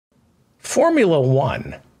Formula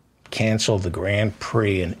One canceled the Grand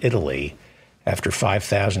Prix in Italy after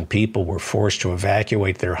 5,000 people were forced to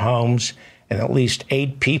evacuate their homes, and at least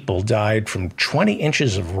 8 people died from 20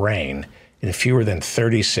 inches of rain in fewer than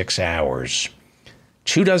 36 hours.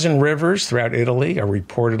 24 rivers throughout Italy are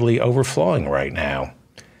reportedly overflowing right now.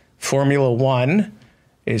 Formula One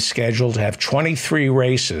is scheduled to have 23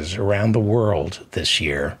 races around the world this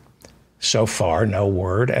year. So far, no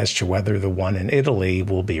word as to whether the one in Italy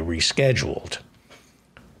will be rescheduled.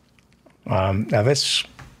 Now, this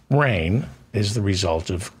rain is the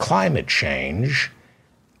result of climate change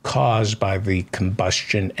caused by the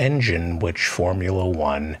combustion engine which Formula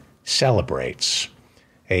One celebrates.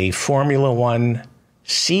 A Formula One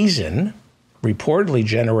season reportedly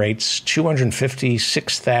generates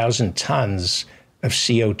 256,000 tons of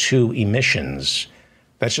CO2 emissions.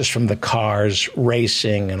 That's just from the cars,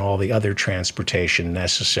 racing, and all the other transportation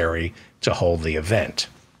necessary to hold the event.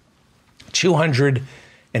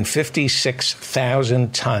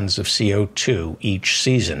 256,000 tons of CO2 each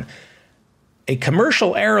season. A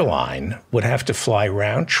commercial airline would have to fly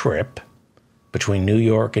round trip between New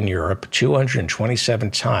York and Europe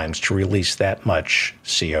 227 times to release that much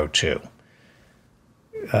CO2.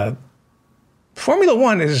 Formula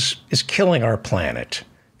One is killing our planet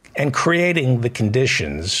and creating the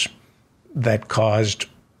conditions that caused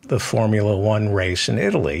the Formula One race in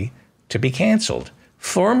Italy to be canceled.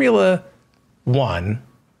 Formula One,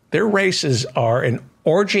 their races are an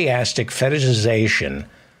orgiastic fetishization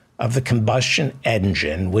of the combustion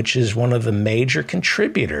engine, which is one of the major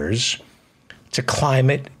contributors to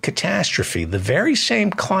climate catastrophe, the very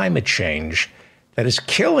same climate change that is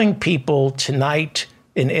killing people tonight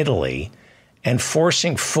in Italy and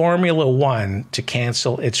forcing Formula One to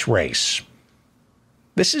cancel its race.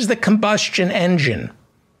 This is the combustion engine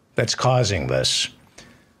that's causing this.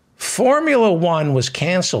 Formula One was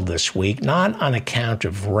canceled this week, not on account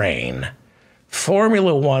of rain.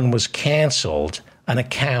 Formula One was canceled on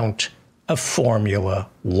account of Formula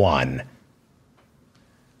One.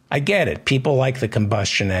 I get it. People like the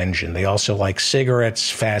combustion engine. They also like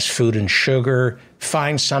cigarettes, fast food, and sugar.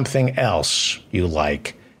 Find something else you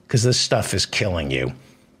like, because this stuff is killing you.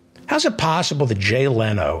 How's it possible that Jay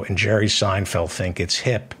Leno and Jerry Seinfeld think it's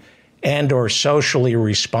hip and or socially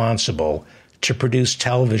responsible to produce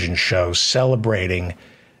television shows celebrating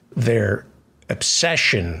their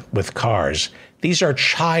obsession with cars? These are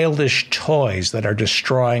childish toys that are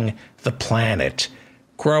destroying the planet.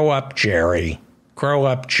 Grow up, Jerry. Grow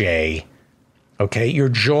up, Jay. Okay, your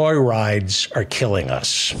joy rides are killing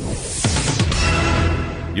us.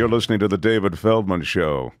 You're listening to The David Feldman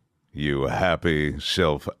Show. You happy,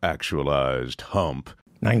 self-actualized hump.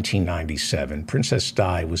 1997, Princess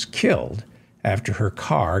Di was killed after her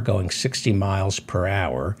car, going 60 miles per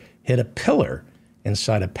hour, hit a pillar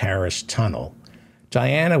inside a Paris tunnel.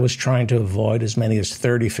 Diana was trying to avoid as many as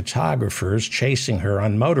 30 photographers chasing her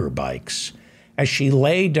on motorbikes. As she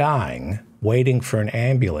lay dying, waiting for an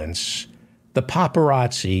ambulance, the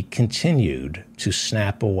paparazzi continued to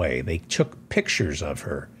snap away. They took pictures of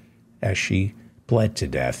her as she bled to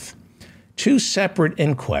death. 2 separate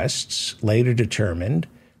inquests later determined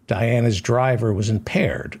Diana's driver was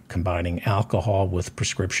impaired, combining alcohol with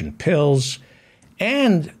prescription pills,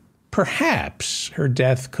 and perhaps her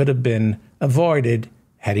death could have been avoided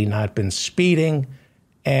had he not been speeding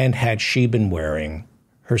and had she been wearing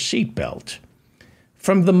her seatbelt.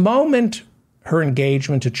 From the moment her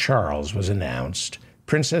engagement to Charles was announced,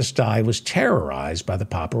 Princess Di was terrorized by the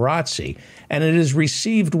paparazzi, and it has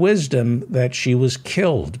received wisdom that she was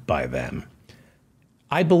killed by them.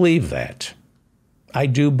 I believe that. I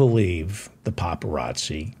do believe the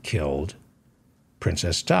paparazzi killed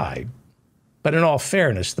Princess Di. But in all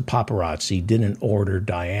fairness, the paparazzi didn't order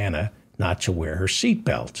Diana not to wear her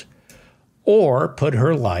seatbelt or put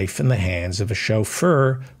her life in the hands of a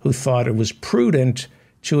chauffeur who thought it was prudent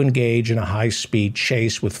to engage in a high-speed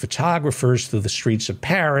chase with photographers through the streets of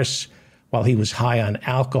Paris while he was high on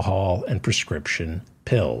alcohol and prescription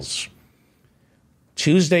pills.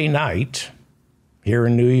 Tuesday night, here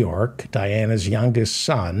in New York, Diana's youngest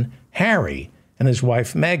son, Harry, and his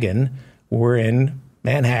wife, Meghan, were in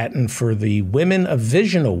Manhattan for the Women of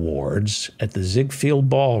Vision Awards at the Ziegfeld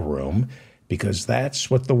Ballroom, because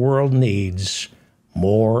that's what the world needs,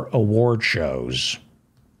 more award shows.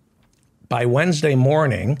 By Wednesday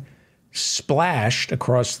morning, splashed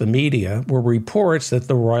across the media were reports that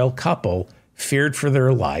the royal couple feared for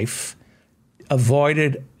their life,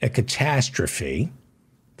 avoided a catastrophe.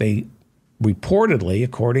 They reportedly,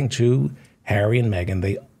 according to Harry and Meghan,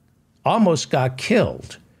 they almost got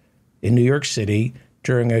killed in New York City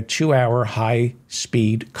during a 2-hour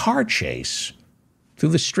high-speed car chase through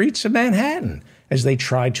the streets of Manhattan as they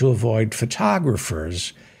tried to avoid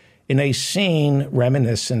photographers in a scene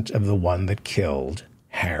reminiscent of the one that killed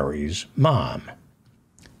Harry's mom.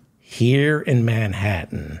 Here in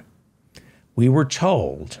Manhattan, we were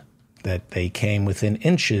told that they came within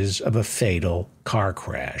inches of a fatal car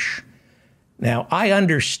crash. Now, I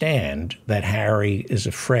understand that Harry is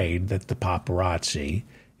afraid that the paparazzi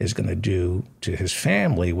is going to do to his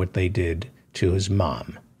family what they did to his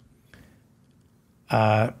mom.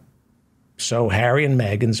 So Harry and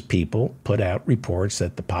Meghan's people put out reports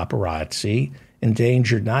that the paparazzi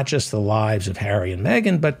endangered not just the lives of Harry and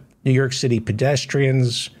Meghan, but New York City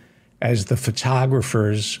pedestrians, as the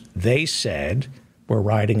photographers, they said, were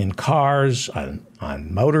riding in cars, on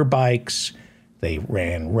motorbikes. They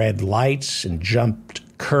ran red lights and jumped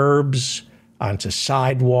curbs onto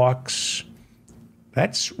sidewalks.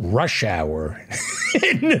 That's rush hour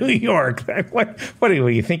in New York. What do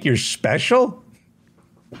you think you're special?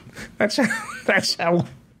 That's how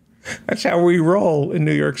we roll in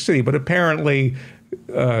New York City. But apparently,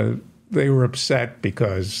 they were upset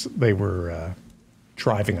because they were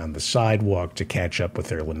driving on the sidewalk to catch up with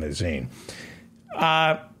their limousine.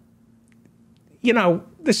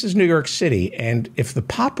 This is New York City, and if the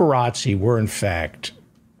paparazzi were in fact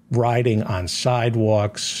riding on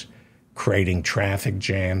sidewalks, creating traffic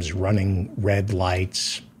jams, running red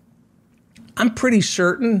lights, I'm pretty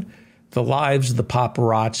certain the lives of the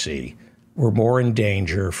paparazzi were more in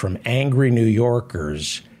danger from angry New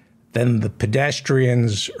Yorkers than the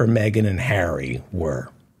pedestrians or Meghan and Harry were.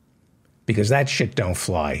 Because that shit don't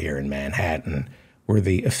fly here in Manhattan, where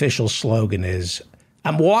the official slogan is,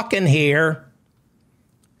 "I'm walking here."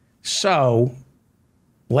 So,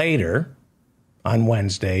 later, on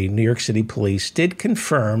Wednesday, New York City police did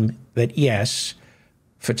confirm that, yes,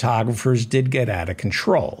 photographers did get out of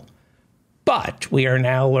control. But we are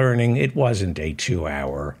now learning it wasn't a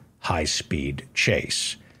 2-hour high-speed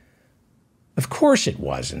chase. Of course it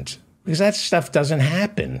wasn't, because that stuff doesn't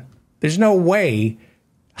happen. There's no way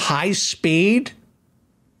high speed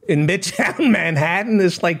in Midtown Manhattan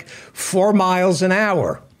is like 4 miles an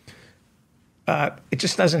hour. It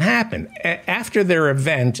just doesn't happen. After their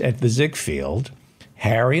event at the Ziegfeld,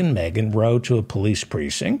 Harry and Meghan rode to a police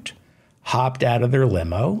precinct, hopped out of their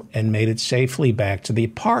limo, and made it safely back to the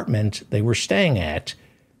apartment they were staying at,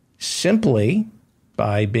 simply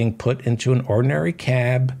by being put into an ordinary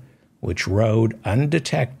cab, which rode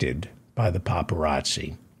undetected by the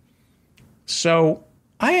paparazzi. So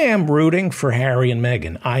I am rooting for Harry and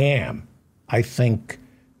Meghan. I am. I think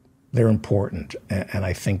they're important, and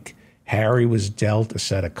I think Harry was dealt a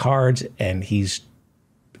set of cards, and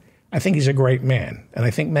I think he's a great man. And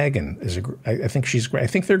I think Meghan I think she's great. I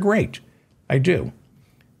think they're great. I do.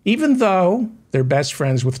 Even though they're best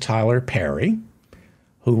friends with Tyler Perry,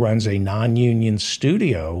 who runs a non-union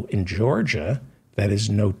studio in Georgia that is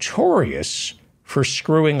notorious for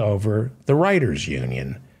screwing over the writers'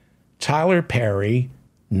 union. Tyler Perry,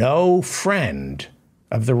 no friend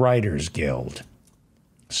of the Writers Guild.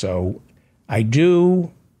 So I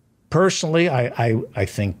do... Personally, I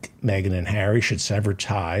think Meghan and Harry should sever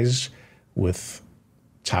ties with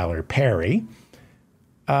Tyler Perry.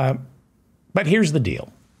 But here's the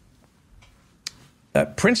deal.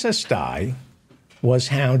 Princess Di was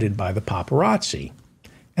hounded by the paparazzi,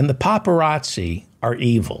 and the paparazzi are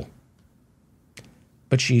evil.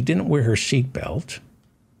 But she didn't wear her seatbelt,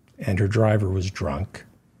 and her driver was drunk,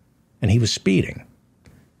 and he was speeding.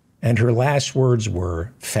 And her last words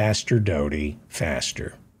were, "Faster, Dodie,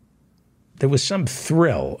 faster." There was some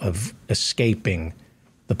thrill of escaping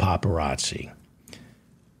the paparazzi.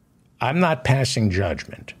 I'm not passing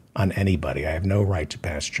judgment on anybody. I have no right to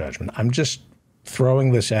pass judgment. I'm just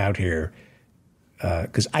throwing this out here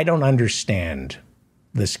because I don't understand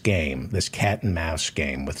this game, this cat and mouse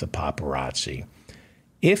game with the paparazzi.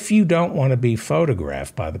 If you don't want to be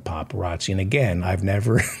photographed by the paparazzi, and again,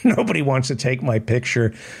 nobody wants to take my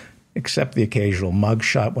picture except the occasional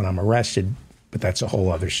mugshot when I'm arrested, but that's a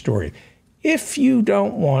whole other story. If you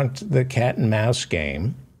don't want the cat and mouse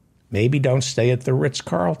game, maybe don't stay at the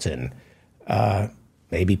Ritz-Carlton.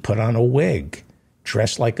 Maybe put on a wig,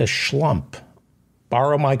 dress like a schlump,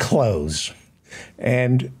 borrow my clothes,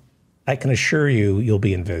 and I can assure you, you'll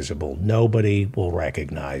be invisible. Nobody will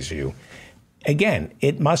recognize you. Again,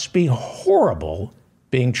 it must be horrible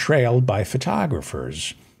being trailed by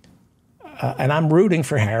photographers. And I'm rooting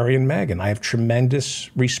for Harry and Meghan. I have tremendous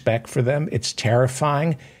respect for them. It's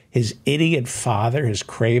terrifying. His idiot father, his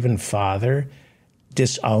craven father,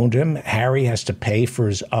 disowned him. Harry has to pay for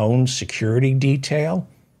his own security detail.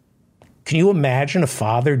 Can you imagine a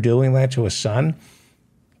father doing that to a son?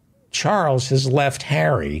 Charles has left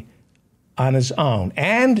Harry on his own,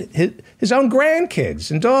 and his own grandkids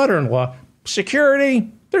and daughter-in-law.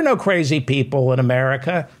 Security, there are no crazy people in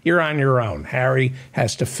America. You're on your own. Harry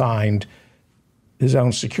has to find his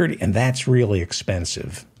own security, and that's really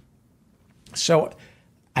expensive. So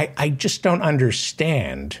I just don't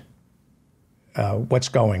understand what's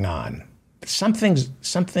going on. Something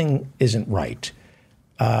isn't right.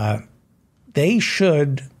 They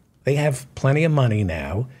have plenty of money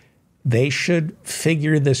now. They should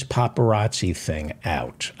figure this paparazzi thing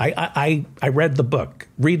out. I read the book.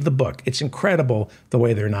 Read the book. It's incredible the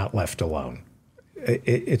way they're not left alone.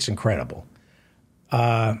 It's incredible.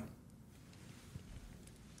 I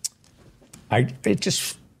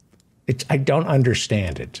don't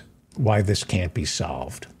understand it, why this can't be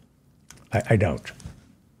solved. I don't.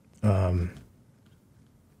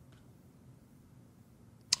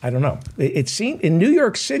 I don't know. It seems in New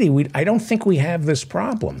York City, I don't think we have this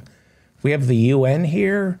problem. We have the UN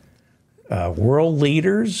here, world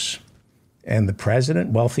leaders, and the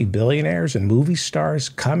president, wealthy billionaires and movie stars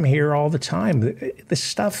come here all the time. This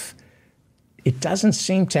stuff, it doesn't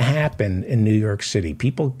seem to happen in New York City.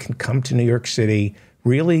 People can come to New York City,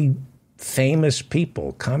 really famous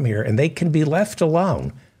people come here, and they can be left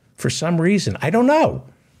alone for some reason. I don't know.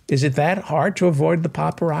 Is it that hard to avoid the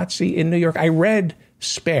paparazzi in New York? I read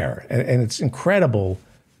Spare, and it's incredible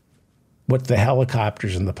what the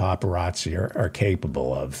helicopters and the paparazzi are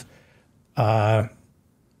capable of.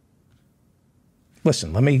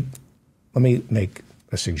 Listen, let me make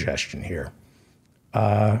a suggestion here.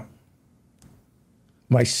 My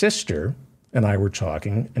sister and I were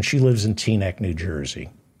talking, and she lives in Teaneck, New Jersey.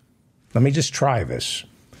 Let me just try this.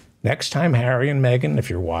 Next time, Harry and Meghan, if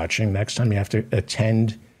you're watching, next time you have to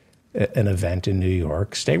attend an event in New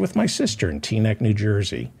York, stay with my sister in Teaneck, New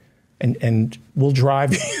Jersey, and we'll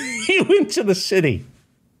drive you into the city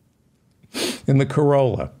in the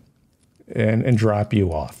Corolla and drop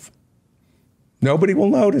you off. Nobody will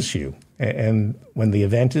notice you. And when the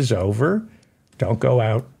event is over, don't go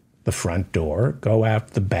out the front door. Go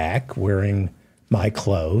out the back wearing my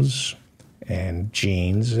clothes and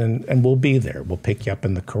jeans, and we'll be there. We'll pick you up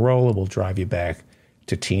in the Corolla. We'll drive you back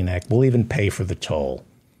to Teaneck. We'll even pay for the toll.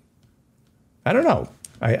 I don't know.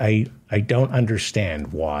 I don't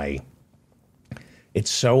understand why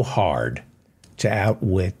it's so hard to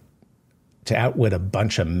outwit a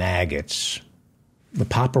bunch of maggots. The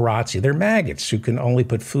paparazzi, they're maggots who can only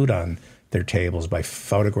put food on their tables by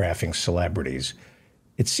photographing celebrities.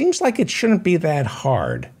 It seems like it shouldn't be that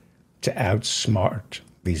hard to outsmart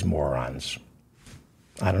these morons.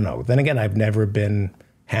 I don't know. Then again, I've never been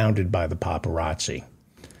hounded by the paparazzi.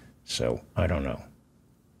 So I don't know.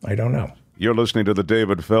 You're listening to The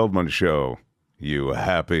David Feldman Show. You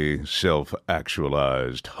happy,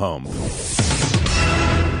 self-actualized hump.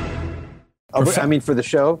 For the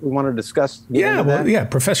show, we want to discuss.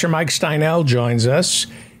 Professor Mike Steinel joins us.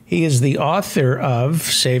 He is the author of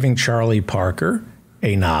Saving Charlie Parker,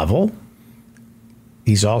 a novel.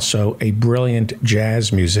 He's also a brilliant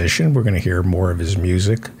jazz musician. We're going to hear more of his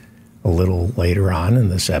music a little later on in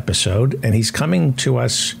this episode. And he's coming to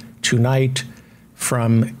us tonight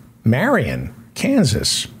from Marion,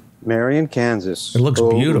 Kansas. Marion, Kansas. It looks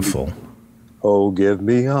beautiful. Oh, give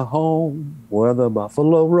me a home where the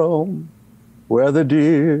buffalo roam, where the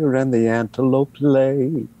deer and the antelope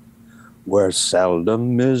play, where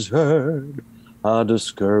seldom is heard a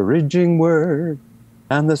discouraging word,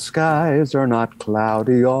 and the skies are not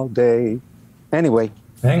cloudy all day. Anyway.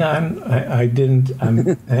 Hang on.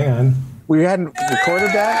 Hang on. We hadn't recorded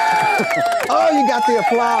that? Oh, you got the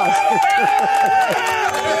applause.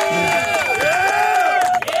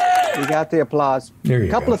 You got the applause. There you go.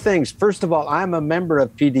 A couple go. of things. First of all, I'm a member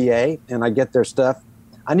of PDA, and I get their stuff.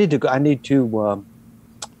 I need to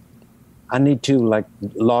like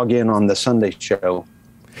log in on the Sunday show.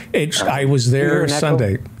 I was there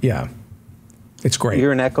Sunday. Yeah, it's great.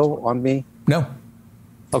 You're an echo on me? No.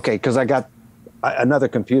 Okay, because I got another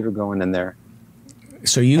computer going in there.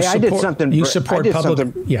 So you support public.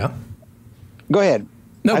 Yeah. Go ahead.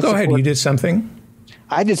 No, go ahead. You did something.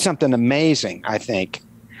 I did something amazing. I think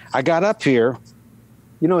I got up here.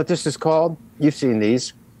 You know what this is called? You've seen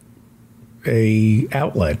these. A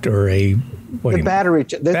outlet or a battery.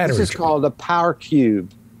 This is called a power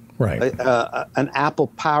cube. Right. An Apple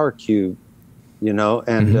Power Cube. You know,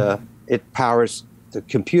 and it powers the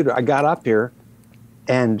computer. I got up here,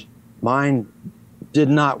 and mine did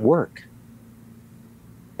not work.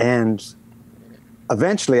 And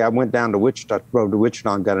eventually I went down to Wichita, drove to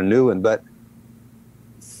Wichita and got a new one. But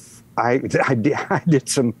I did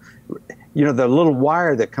some, you know, the little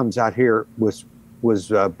wire that comes out here was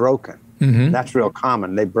broken. Mm-hmm. That's real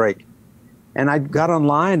common. They break. And I got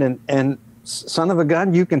online and son of a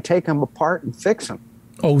gun, you can take them apart and fix them.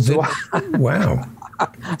 Oh, wow.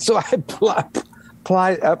 So I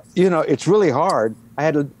apply up, it's really hard. I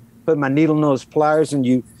had to put my needle nose pliers, and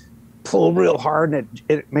you pull real hard, and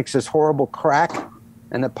it makes this horrible crack,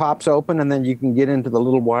 and it pops open, and then you can get into the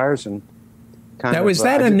little wires and Now, is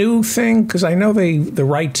that a new thing? Because I know the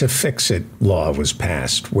right to fix it law was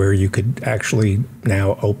passed, where you could actually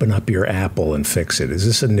now open up your Apple and fix it. Is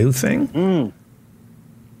this a new thing?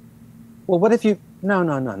 Well, what if you...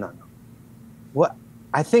 No. What?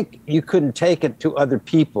 I think you couldn't take it to other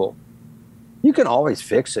people. You can always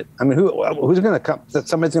fix it. I mean, who's going to come?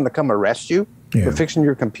 Somebody's going to come arrest you for fixing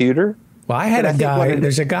your computer? Well, I had a guy...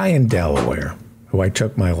 There's a guy in Delaware who I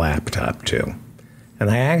took my laptop to. And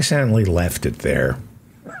I accidentally left it there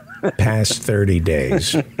past 30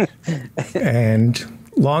 days. And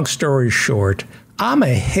long story short, I'm a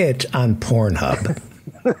hit on Pornhub.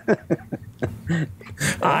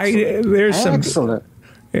 Excellent.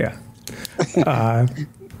 Yeah.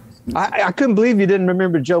 I couldn't believe you didn't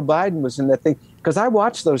remember Joe Biden was in that thing, because I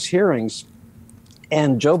watched those hearings,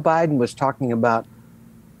 and Joe Biden was talking about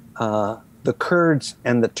the Kurds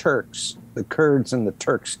and the Turks. The Kurds and the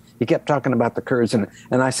Turks. He kept talking about the Kurds, and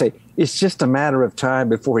I say, it's just a matter of time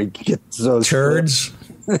before he gets those turds.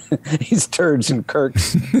 He's turds and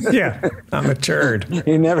Kirks. Yeah, I'm a turd. That's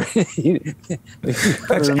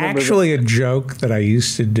actually a joke that I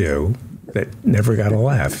used to do that never got a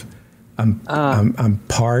laugh. I'm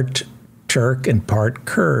part Turk and part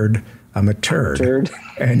Kurd. I'm a turd.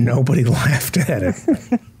 And nobody laughed at it.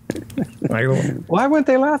 Why wouldn't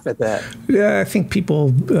they laugh at that? Yeah, I think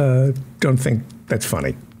people don't think that's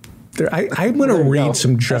funny. I'm going to read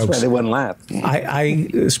some jokes. That's why they wouldn't laugh.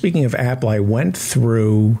 Speaking of Apple, I went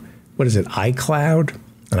through, what is it, iCloud,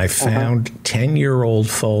 and I found 10-year-old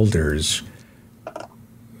folders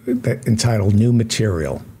that entitled New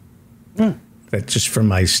Material. That's just from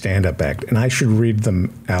my stand-up act. And I should read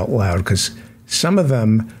them out loud, because some of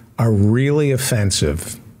them are really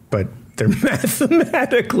offensive, but they're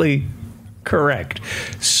mathematically correct.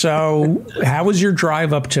 So how was your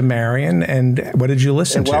drive up to Marion, and what did you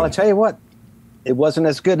listen to? Well, I tell you what, it wasn't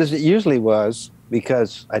as good as it usually was,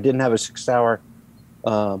 because I didn't have a 6-hour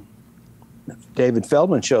David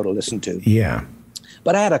Feldman show to listen to. Yeah.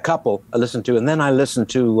 But I had a couple I listened to, and then I listened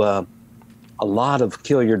to a lot of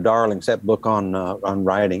Kill Your Darlings, that book on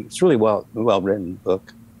writing. It's really well written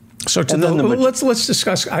book. So let's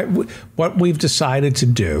discuss what we've decided to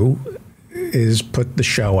do is put the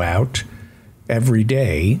show out every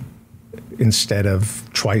day instead of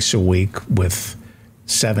twice a week with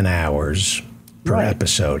 7 hours per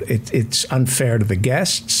episode. It's unfair to the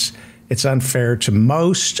guests. It's unfair to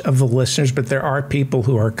most of the listeners, but there are people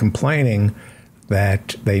who are complaining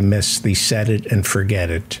that they miss the set it and forget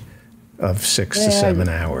it of 6 to 7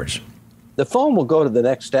 hours. The phone will go to the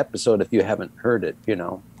next episode if you haven't heard it,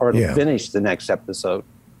 or it'll finish the next episode,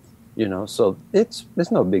 so it's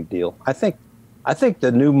no big deal. I think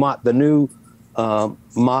the new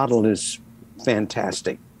model is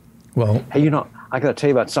fantastic. Well, hey, I got to tell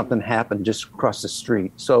you about something that happened just across the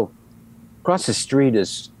street. So across the street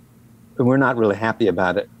we're not really happy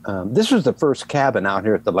about it. This was the first cabin out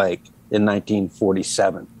here at the lake in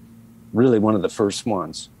 1947, really one of the first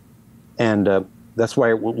ones. And that's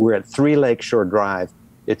why we're at 3 Lakeshore Drive.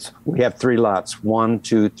 We have 3 lots, 1,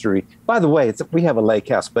 2, 3. By the way, we have a lake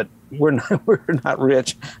house, but we're not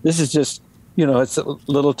rich. This is just, it's a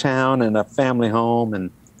little town and a family home,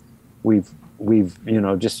 and we've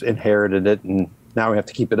just inherited it, and now we have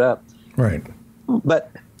to keep it up. Right.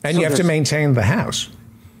 And you have to maintain the house.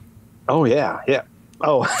 Oh yeah.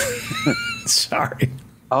 Oh, sorry.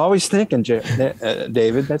 Always thinking,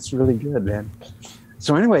 David. That's really good, man.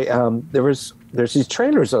 So anyway, there's these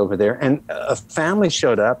trailers over there, and a family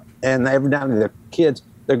showed up, and evidently their kids,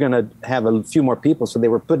 they're going to have a few more people, so they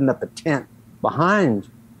were putting up a tent behind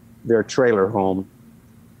their trailer home.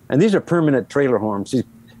 And these are permanent trailer homes,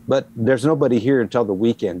 but there's nobody here until the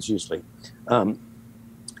weekends usually. And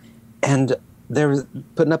they're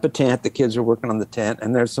putting up a tent. The kids are working on the tent,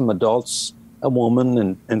 and there's some adults, a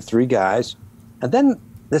woman, and 3 guys. And then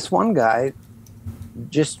this one guy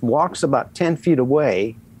just walks about 10 feet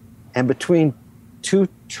away, and between 2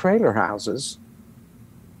 trailer houses,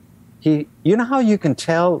 you know how you can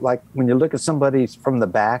tell, like when you look at somebody from the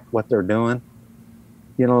back, what they're doing,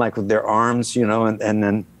 like with their arms, and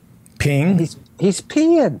then peeing. He's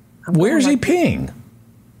peeing. Where's he peeing?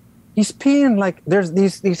 He's peeing like there's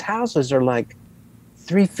these houses are like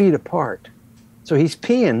 3 feet apart. So he's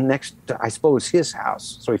peeing next to, I suppose, his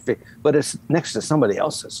house. But it's next to somebody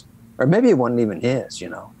else's, or maybe it wasn't even his,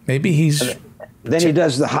 Maybe he's... Then he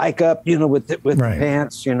does the hike up, with the Right.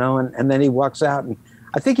 pants, and then he walks out. And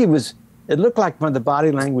I think it looked like from the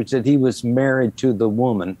body language that he was married to the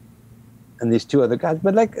woman and these two other guys.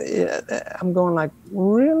 But I'm going like,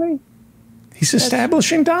 really? He's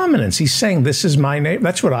establishing dominance. He's saying, this is my name.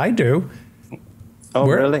 That's what I do. Oh,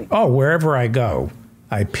 really? Oh, wherever I go,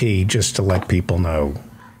 I pee just to let people know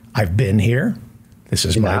I've been here. This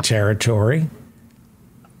is my territory.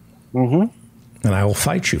 Mm-hmm. And I will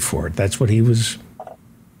fight you for it. That's what he was.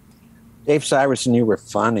 Dave Cyrus and you were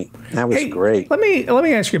funny. That was great. Let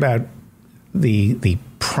me ask you about the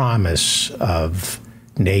promise of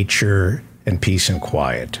nature and peace and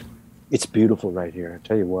quiet. It's beautiful right here, I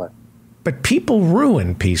tell you what. But people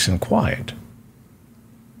ruin peace and quiet.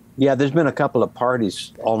 Yeah, there's been a couple of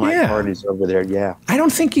parties, all-night parties over there, yeah. I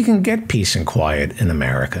don't think you can get peace and quiet in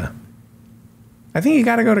America. I think you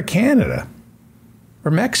got to go to Canada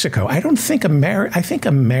or Mexico. I think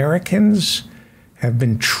Americans have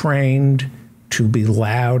been trained to be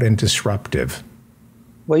loud and disruptive.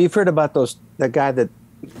 Well, you've heard about that guy that,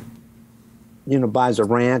 buys a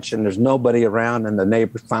ranch and there's nobody around and the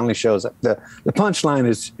neighbor finally shows up. The punchline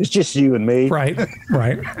is, it's just you and me. Right. But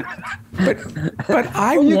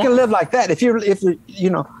you can live like that. If you're,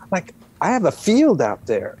 like I have a field out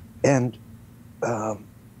there and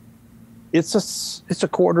it's a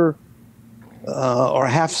quarter or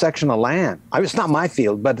a half section of land. It's not my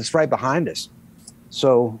field, but it's right behind us.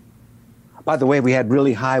 So, by the way, we had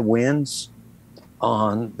really high winds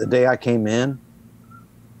on the day I came in.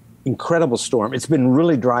 Incredible storm. It's been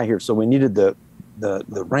really dry here, so we needed the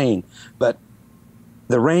rain. But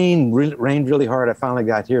the rained really hard. I finally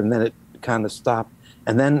got here, and then it kind of stopped.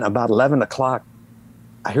 And then about 11 o'clock,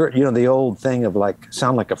 I heard, the old thing of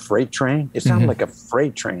sound like a freight train. It sounded like a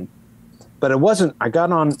freight train. But it wasn't. I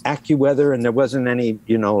got on AccuWeather, and there wasn't any,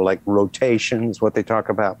 rotations, what they talk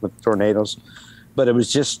about with tornadoes. But it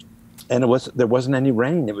was just, and there wasn't any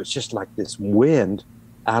rain. It was just like this wind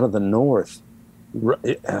out of the north,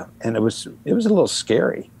 and it was a little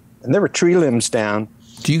scary. And there were tree limbs down.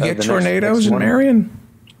 Do you get tornadoes in Marion?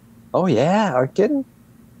 Oh yeah, are you kidding?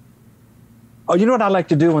 Oh, you know what I like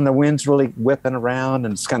to do when the wind's really whipping around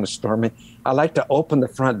and it's kind of stormy? I like to open the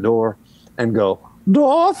front door and go,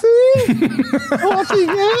 Dorothy? Dorothy,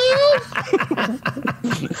 yeah?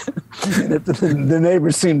 The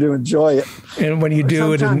neighbors seem to enjoy it. And when you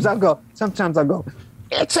do sometimes I'll go,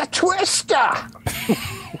 it's a twister.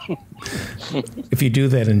 If you do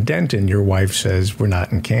that in Denton, your wife says, we're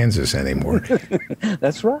not in Kansas anymore.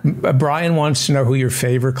 That's right. Brian wants to know who your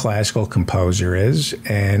favorite classical composer is,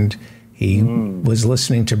 and he was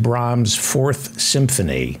listening to Brahms' Fourth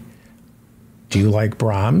Symphony. Do you like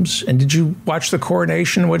Brahms? And did you watch the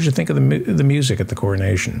coronation? What did you think of the music at the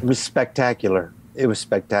coronation? It was spectacular.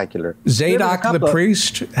 Zadok the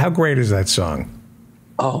Priest, how great is that song?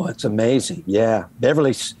 Oh, it's amazing. Yeah.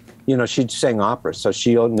 Beverly, she'd sang opera, so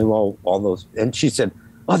she knew all those. And she said,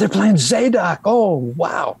 oh, they're playing Zadok. Oh,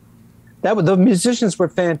 wow. The musicians were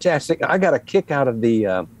fantastic. I got a kick out of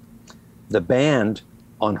the band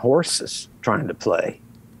on horses trying to play.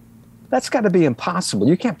 That's got to be impossible.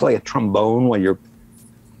 You can't play a trombone while you're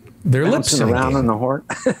bouncing around on the horse.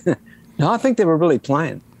 No, I think they were really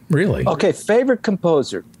playing. Really? Okay, favorite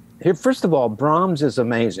composer. Here, first of all, Brahms is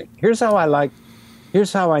amazing. Here's how I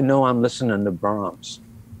know I'm listening to Brahms.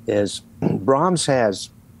 Is Brahms has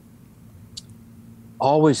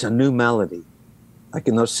always a new melody. Like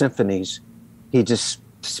in those symphonies, he just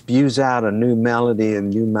spews out a new melody and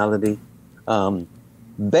new melody.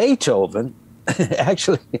 Beethoven,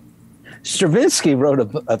 actually, Stravinsky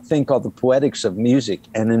wrote a thing called The Poetics of Music,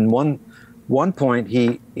 and in one point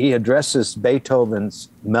he addresses Beethoven's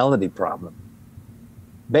melody problem.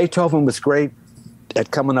 Beethoven was great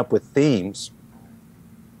at coming up with themes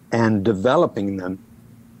and developing them.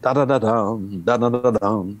 Da da da dum, da da da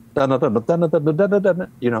dum, da da da da da da da da da,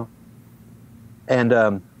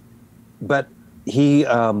 and but he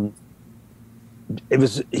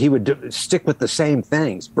would stick with the same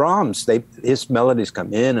things. Brahms, his melodies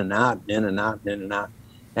come in and out, in and out, in and out,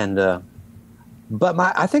 and but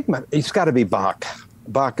I think it's got to be Bach.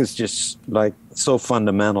 Bach is just like so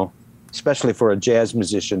fundamental, especially for a jazz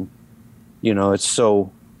musician. It's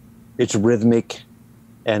rhythmic,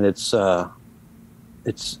 and it's how's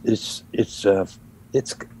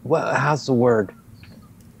the word?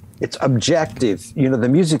 It's objective. The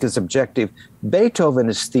music is objective. Beethoven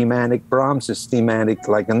is thematic. Brahms is thematic.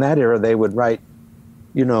 Like in that era, they would write,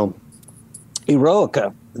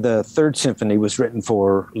 Eroica, the Third Symphony, was written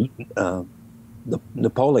for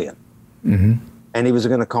Napoleon. Mm-hmm. And he was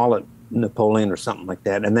going to call it Napoleon or something like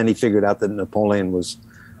that. And then he figured out that Napoleon was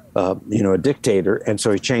a dictator, and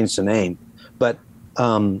so he changed the name. But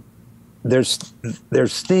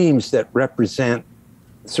there's themes that represent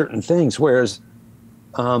certain things, whereas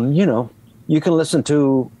you can listen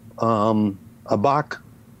to a Bach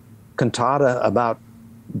cantata about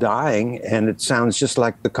dying, and it sounds just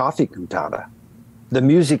like the coffee cantata. The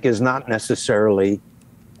music is not necessarily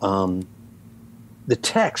the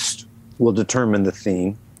text will determine the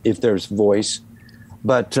theme if there's voice,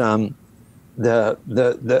 but the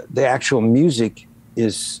actual music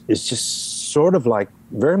is just sort of like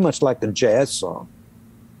very much like a jazz song.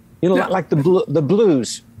 Like the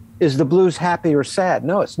blues. Is the blues happy or sad?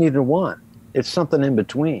 No, it's neither one. It's something in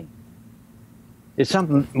between. It's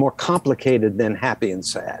something more complicated than happy and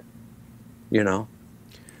sad.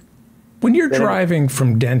 When you're driving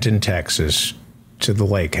from Denton, Texas to the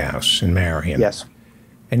lake house in Marion, yes,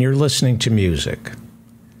 and you're listening to music,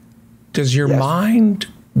 does your mind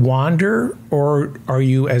wander, or are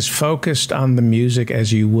you as focused on the music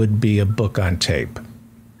as you would be a book on tape?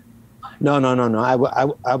 No.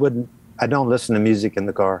 I wouldn't. I don't listen to music in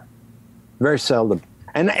the car. Very seldom.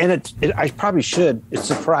 And I probably should. It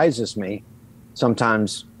surprises me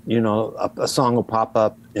sometimes. A song will pop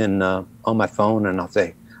up on my phone, and I'll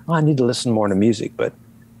say, "Oh, I need to listen more to music." But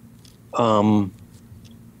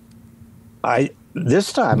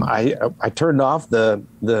this time I turned off the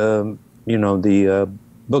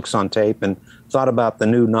books on tape and thought about the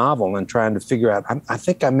new novel and trying to figure out. I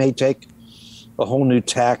think I may take a whole new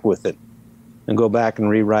tack with it and go back and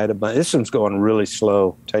rewrite a bunch. This one's going really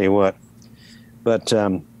slow, tell you what. But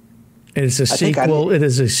it's a sequel. It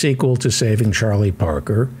is a sequel to Saving Charlie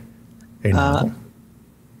Parker. A novel.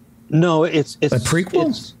 No, it's a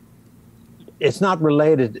prequel. It's not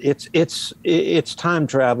related. It's time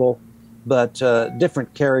travel, but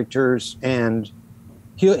different characters, and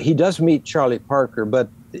he does meet Charlie Parker, but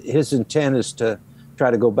his intent is to try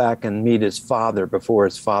to go back and meet his father before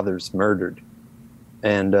his father's murdered.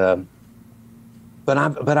 And but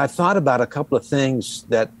I thought about a couple of things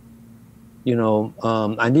that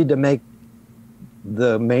I need to make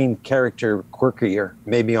the main character quirkier,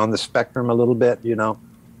 maybe on the spectrum a little bit, and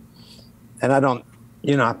I don't,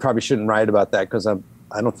 I probably shouldn't write about that because I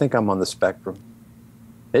don't think I'm on the spectrum.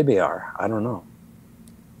 Maybe I are. I don't know.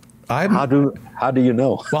 How do you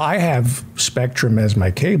know? Well, I have Spectrum as my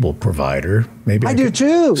cable provider. Maybe I do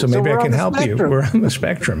too. So maybe I can help you. We're on the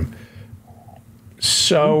spectrum.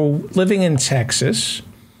 So, living in Texas,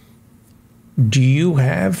 do you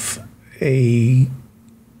have a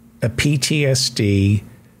PTSD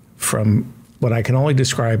from what I can only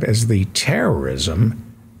describe as the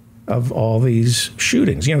terrorism of all these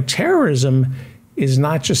shootings? Terrorism is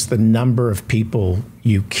not just the number of people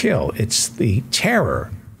you kill, it's the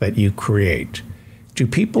terror that you create. Do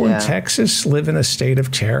people in Texas live in a state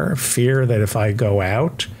of terror, fear that if I go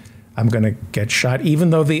out, I'm going to get shot,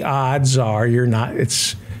 even though the odds are you're not,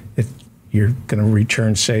 you're going to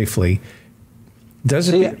return safely?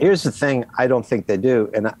 Here's the thing: I don't think they do,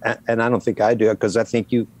 and I don't think I do, because I think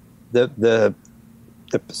the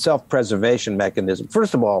self-preservation mechanism.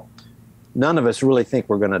 First of all, none of us really think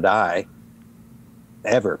we're going to die,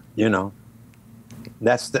 ever. I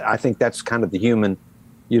think that's kind of the human.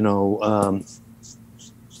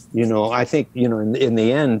 I think in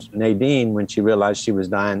the end, Nadine, when she realized she was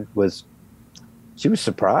dying, she was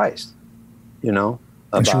surprised. And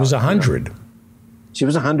she was 100. She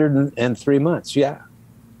was 103 months, yeah.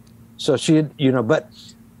 So she had,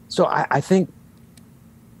 so I think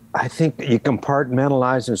you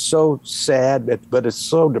compartmentalize, and it's so sad, but it's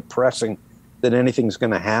so depressing that anything's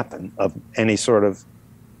going to happen of any sort of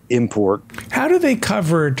import. How do they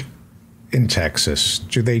cover it in Texas?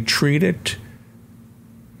 Do they treat it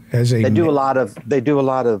as a? They do a lot of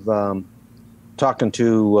talking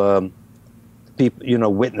to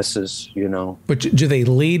people, witnesses, But do they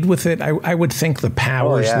lead with it? I would think the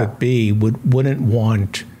powers that be wouldn't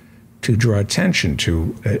want to draw attention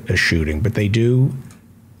to a shooting, but they do.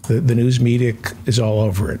 The news media is all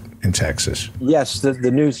over it in Texas. Yes,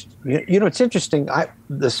 the news. It's interesting.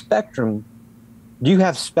 The Spectrum. Do you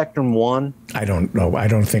have Spectrum One? I don't know. I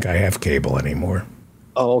don't think I have cable anymore.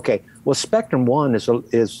 Oh, okay. Well, Spectrum One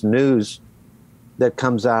is news that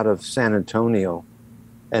comes out of San Antonio,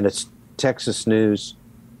 and it's Texas news,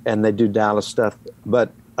 and they do Dallas stuff.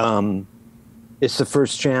 But it's the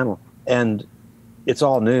first channel, and it's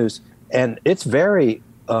all news, and it's very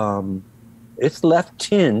it's left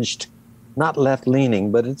tinged, not left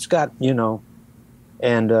leaning, but it's got and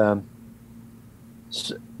I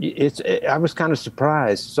was kind of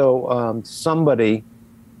surprised. So somebody,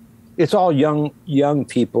 it's all young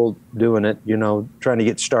people doing it, trying to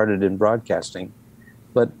get started in broadcasting,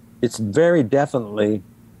 but it's very definitely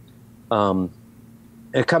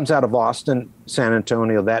It comes out of Austin, San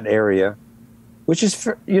Antonio, that area, which is,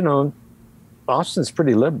 Austin's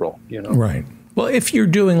pretty liberal, Right. Well, if you're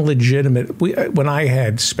doing legitimate, when I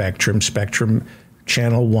had Spectrum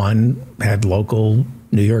Channel 1 had local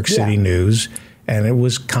New York City news, and it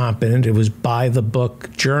was competent. It was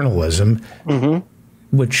by-the-book journalism,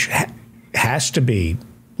 which has to be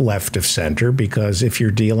left of center, because if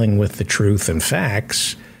you're dealing with the truth and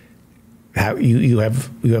facts, you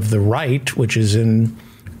have the right, which is in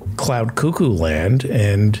cloud cuckoo land,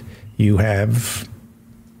 and you have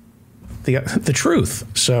the truth.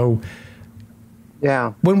 So.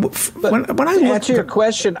 Yeah. When I to answer your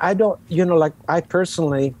question, I don't, I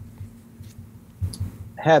personally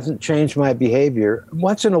haven't changed my behavior.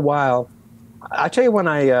 Once in a while, I tell you,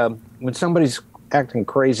 when somebody's acting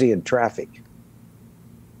crazy in traffic,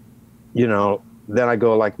 then I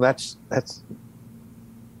go like, that's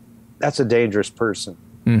a dangerous person.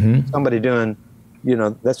 Mm-hmm. Somebody doing,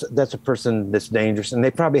 that's a person that's dangerous, and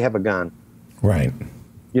they probably have a gun. Right.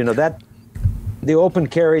 That the open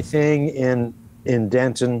carry thing in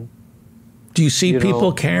Denton. Do you see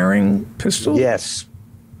people carrying pistols? Yes.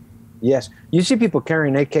 You see people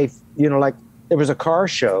carrying AK, like there was a car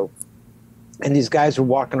show and these guys were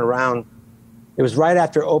walking around. It was right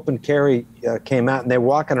after open carry came out, and they're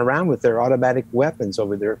walking around with their automatic weapons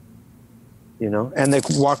over there, and they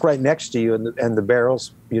walk right next to you, and the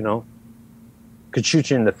barrels, could shoot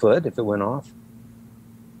you in the foot if it went off.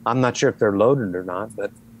 I'm not sure if they're loaded or not,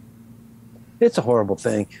 but it's a horrible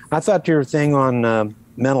thing. I thought your thing on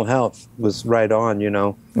mental health was right on,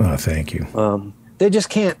 Oh, thank you. They just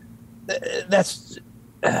can't.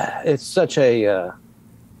 It's such a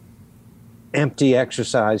empty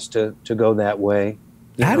exercise to go that way.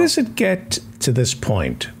 How does it get to this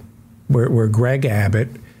point where Greg Abbott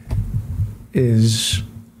is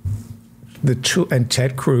and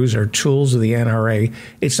Ted Cruz are tools of the NRA?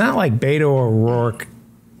 It's not like Beto O'Rourke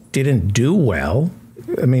didn't do well.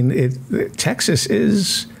 I mean, Texas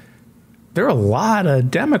is. There are a lot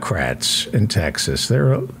of Democrats in Texas. There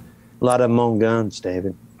are a lot of them own guns,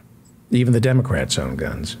 David. Even the Democrats own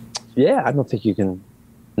guns. Yeah, I don't think you can.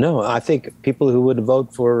 No, I think people who would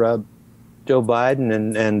vote for Joe Biden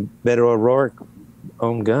and Beto O'Rourke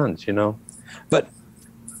own guns. But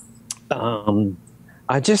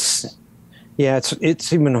I just,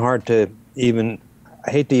 it's even hard to even.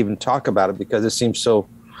 I hate to even talk about it because it seems so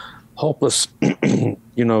hopeless,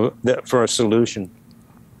 for a solution.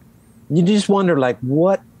 You just wonder,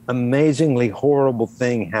 what amazingly horrible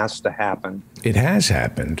thing has to happen. It has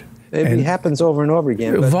happened. It happens over and over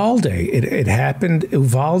again. Uvalde, it happened.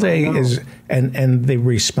 Uvalde is, and the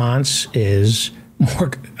response is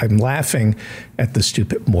more. I'm laughing at the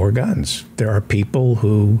stupid more guns. There are people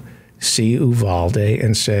who see Uvalde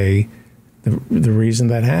and say the reason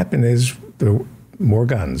that happened is the more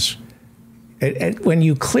guns. And when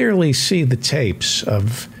you clearly see the tapes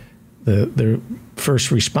of the first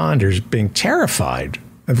responders being terrified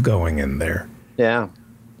of going in there. Yeah.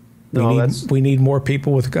 We need more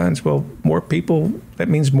people with guns. Well, more people, that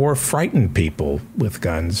means more frightened people with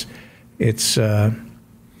guns. It's,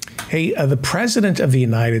 the President of the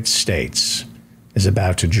United States is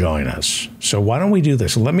about to join us. So why don't we do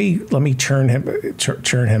this? Let me turn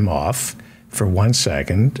him off for 1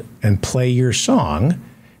 second and play your song.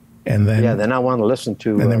 And then, then I want to listen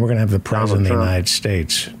to. And then we're going to have the President of the United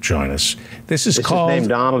States join us. This is called. Is his name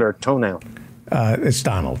Donald or Toenail? It's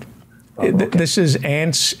Donald. Oh, okay. This is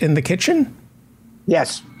Ants in the Kitchen?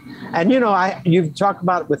 Yes. And, you've talked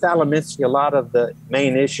about with Alaminsky a lot of the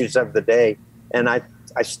main issues of the day, and I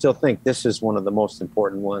still think this is one of the most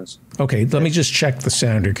important ones. Okay, let me just check the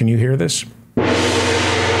sounder. Can you hear this?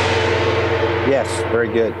 Yes,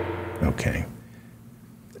 very good. Okay.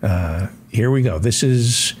 Here we go. This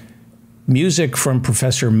is music from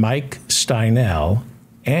Professor Mike Steinel,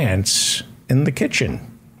 Ants in the Kitchen.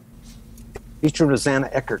 Featuring Rosana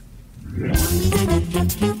Eckert. Ants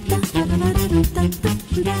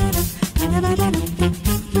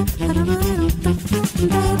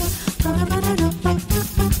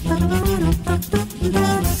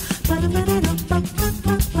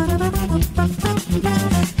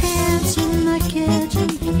in the kitchen.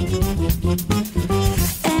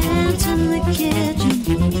 Ants in the kitchen.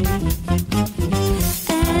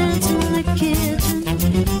 Ants in the kitchen.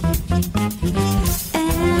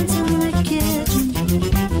 Ants in the kitchen.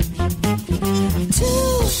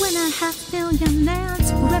 2.5 billion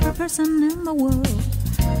ants for every person in the world.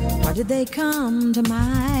 Why did they come to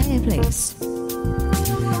my place?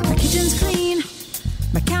 My kitchen's clean,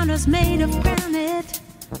 my counter's made of granite,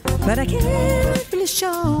 but I can't really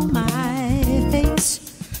show my face.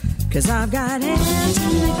 'Cause I've got ants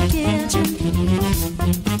in the kitchen.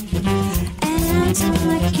 Ants in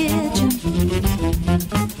the kitchen.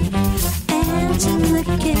 Ants in the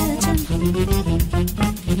kitchen.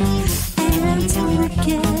 Ants in the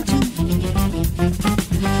kitchen.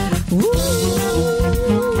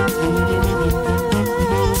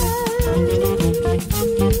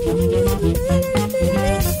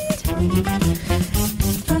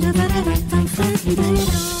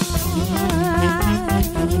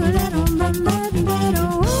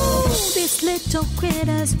 These little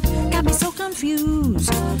critters got me so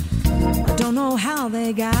confused. I don't know how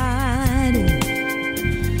they got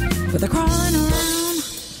it, but they're crawling around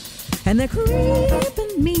and they're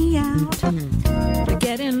creeping me out. They're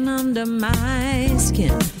getting under my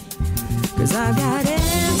skin. 'Cause I've got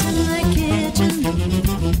ants in the kitchen.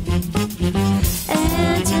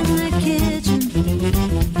 Ants in the kitchen.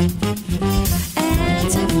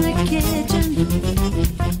 Ants in the kitchen.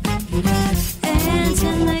 Ants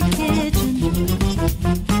in the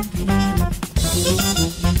kitchen.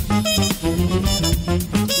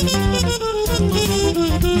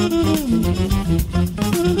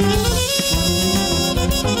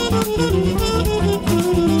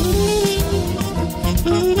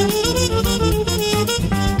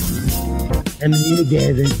 I'm you,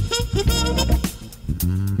 David.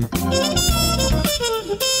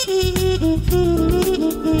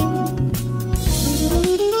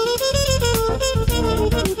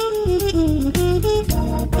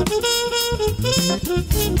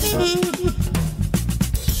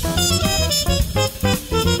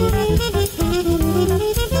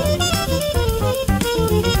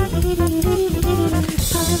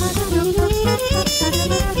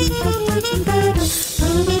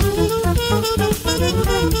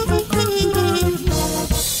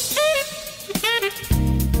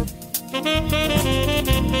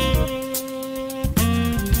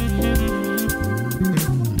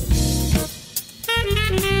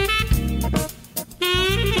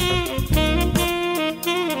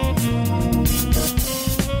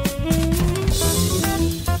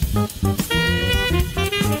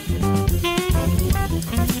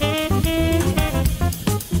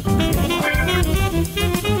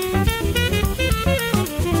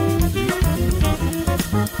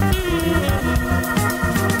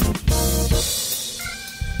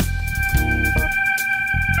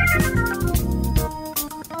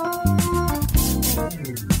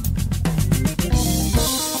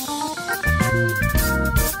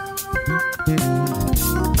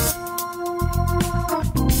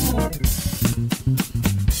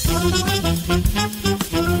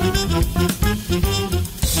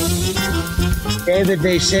 David,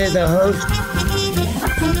 they say the host.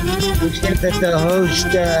 They said that the host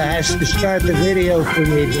has to start the video for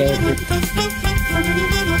me, David.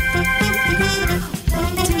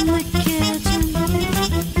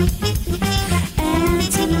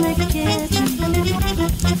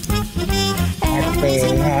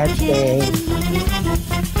 Happy.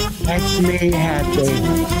 That's me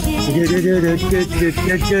happy.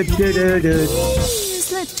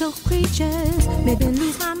 These little creatures made me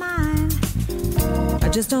lose my mind. I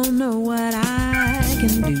just don't know what I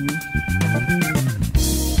can do.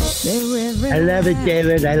 I love it,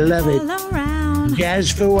 David. I love it.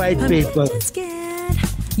 Jazz for white people.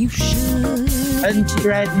 You should.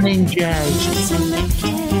 Unthreatening jazz.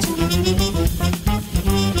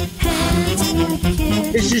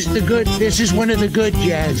 This is the good. This is one of the good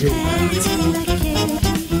jazzes.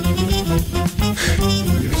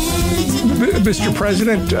 Mr.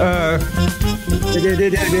 President,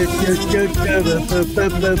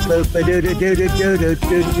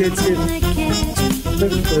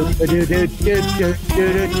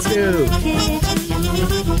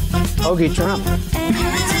 Ogie Trump.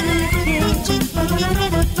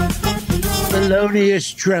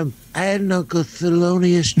 Thelonious Trump. I had an uncle,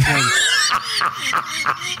 Thelonious Trump.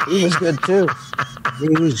 He was good too. He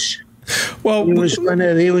was. well, He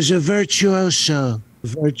was a virtuoso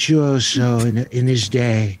in his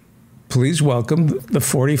day. please welcome the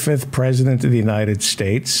 45th President of the United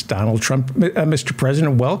States, Donald Trump. Mr.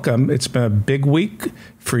 President, welcome. It's been a big week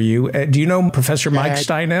for you. Do you know Professor Mike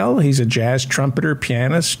Steinel? He's a jazz trumpeter,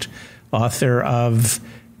 pianist, author of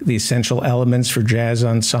The Essential Elements for Jazz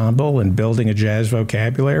Ensemble and Building a Jazz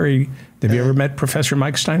Vocabulary. Have you ever met Professor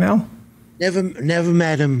Mike Steinel? Never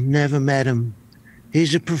met him.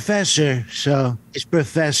 He's a professor, so his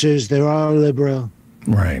professors, they're all liberal.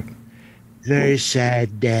 Right. Very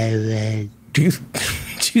sad, David. Do you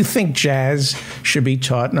think jazz should be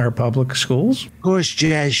taught in our public schools? Of course,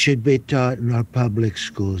 jazz should be taught in our public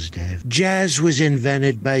schools, Dave. Jazz was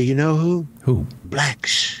invented by, you know who? Who?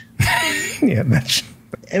 Blacks. Yeah, that's...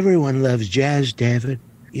 Everyone loves jazz, David.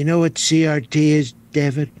 You know what CRT is,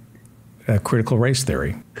 David? Critical race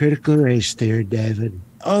theory. Critical race theory, David.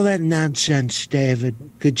 All that nonsense, David,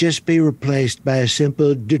 could just be replaced by a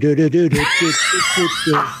simple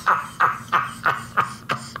do-do-do-do-do-do-do-do.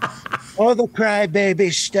 All the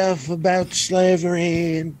crybaby stuff about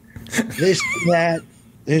slavery and this and that.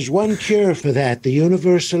 There's one cure for that, the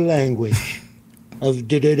universal language of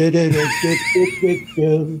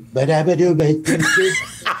do-do-do-do-do-do-do-do.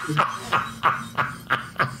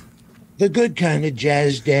 The good kind of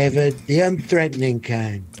jazz, David, the unthreatening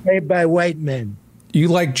kind, played by white men. You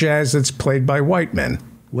like jazz that's played by white men?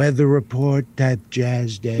 Weather report type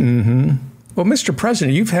jazz, David. Mm-hmm. Well, Mr.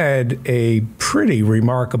 President, you've had a pretty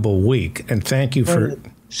remarkable week, and thank you for...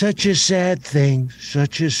 Such a sad thing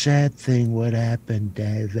what happened,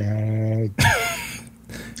 David.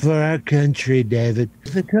 For our country, David.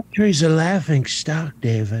 The country's a laughing stock,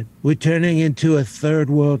 David. We're turning into a third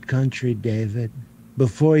world country, David.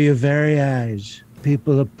 Before your very eyes,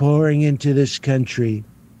 people are pouring into this country.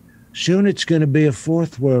 Soon it's going to be a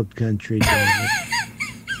fourth world country, David.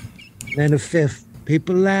 Then a fifth.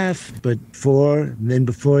 People laugh, but four, and then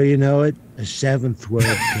before you know it, a seventh world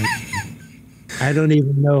country. I don't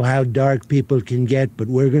even know how dark people can get, but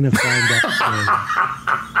we're going to find out.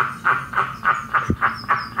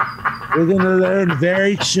 We're going to learn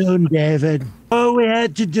very soon, David. All we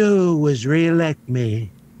had to do was re-elect me,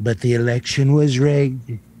 but the election was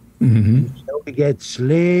rigged. Mm-hmm. So we get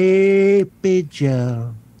Sleepy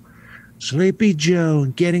Joe. Sleepy Joe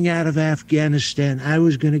getting out of Afghanistan. I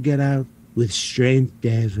was going to get out with strength,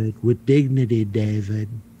 David, with dignity, David.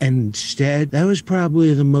 And instead, that was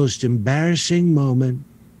probably the most embarrassing moment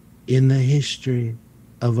in the history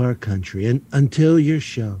of our country. And until your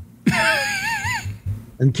show.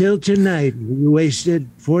 Until tonight, we wasted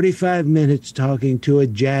 45 minutes talking to a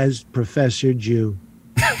jazz professor Jew.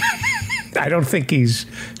 I don't think he's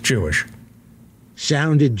Jewish.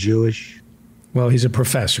 Sounded Jewish. Well, he's a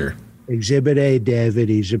professor. Exhibit A, David.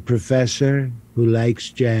 He's a professor who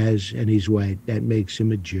likes jazz, and he's white. That makes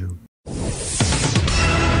him a Jew.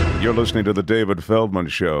 You're listening to The David Feldman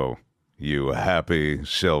Show. You happy,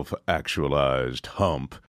 self-actualized hump.